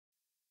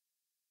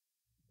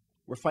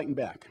We're fighting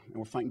back, and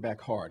we're fighting back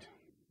hard.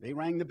 They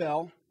rang the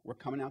bell. We're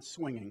coming out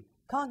swinging.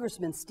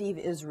 Congressman Steve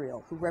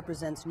Israel, who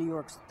represents New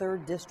York's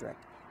 3rd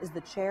District, is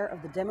the chair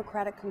of the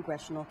Democratic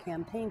Congressional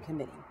Campaign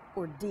Committee,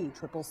 or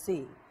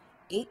DCCC.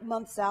 8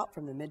 months out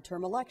from the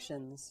midterm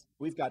elections.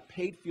 We've got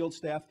paid field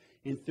staff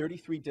in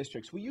 33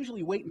 districts. We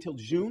usually wait until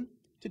June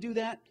to do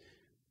that.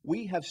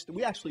 We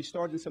actually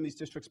started in some of these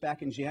districts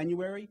back in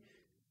January.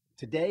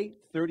 Today,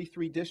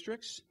 33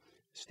 districts.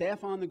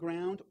 Staff on the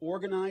ground,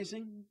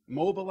 organizing,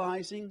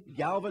 mobilizing,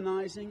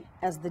 galvanizing.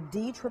 As the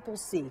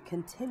DCCC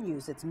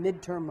continues its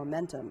midterm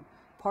momentum,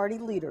 party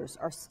leaders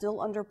are still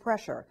under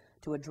pressure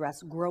to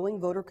address growing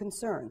voter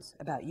concerns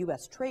about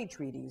U.S. trade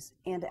treaties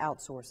and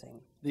outsourcing.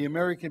 The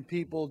American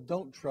people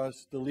don't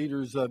trust the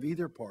leaders of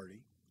either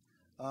party,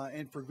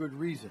 and for good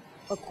reason.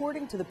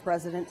 According to the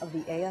president of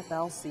the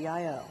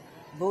AFL-CIO,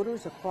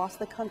 voters across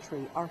the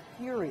country are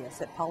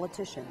furious at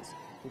politicians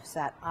who've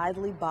sat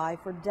idly by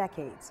for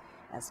decades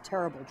as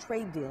terrible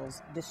trade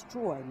deals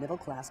destroy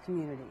middle-class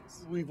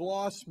communities. We've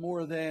lost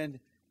more than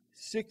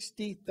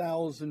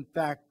 60,000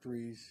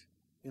 factories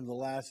in the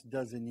last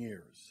dozen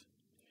years,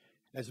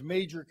 as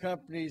major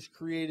companies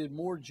created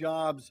more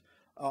jobs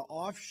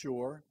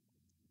offshore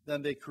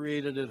than they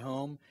created at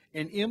home,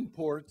 and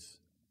imports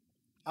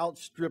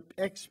outstripped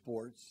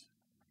exports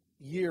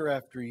year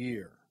after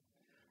year.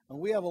 And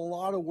we have a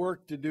lot of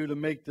work to do to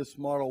make this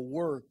model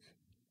work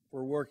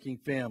for working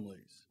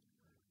families,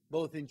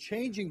 both in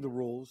changing the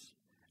rules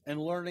and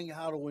learning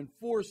how to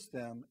enforce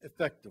them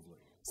effectively.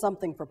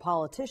 Something for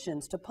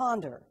politicians to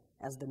ponder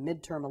as the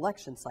midterm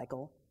election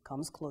cycle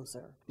comes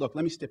closer. Look,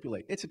 let me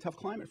stipulate, it's a tough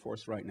climate for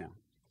us right now.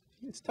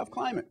 It's a tough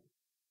climate.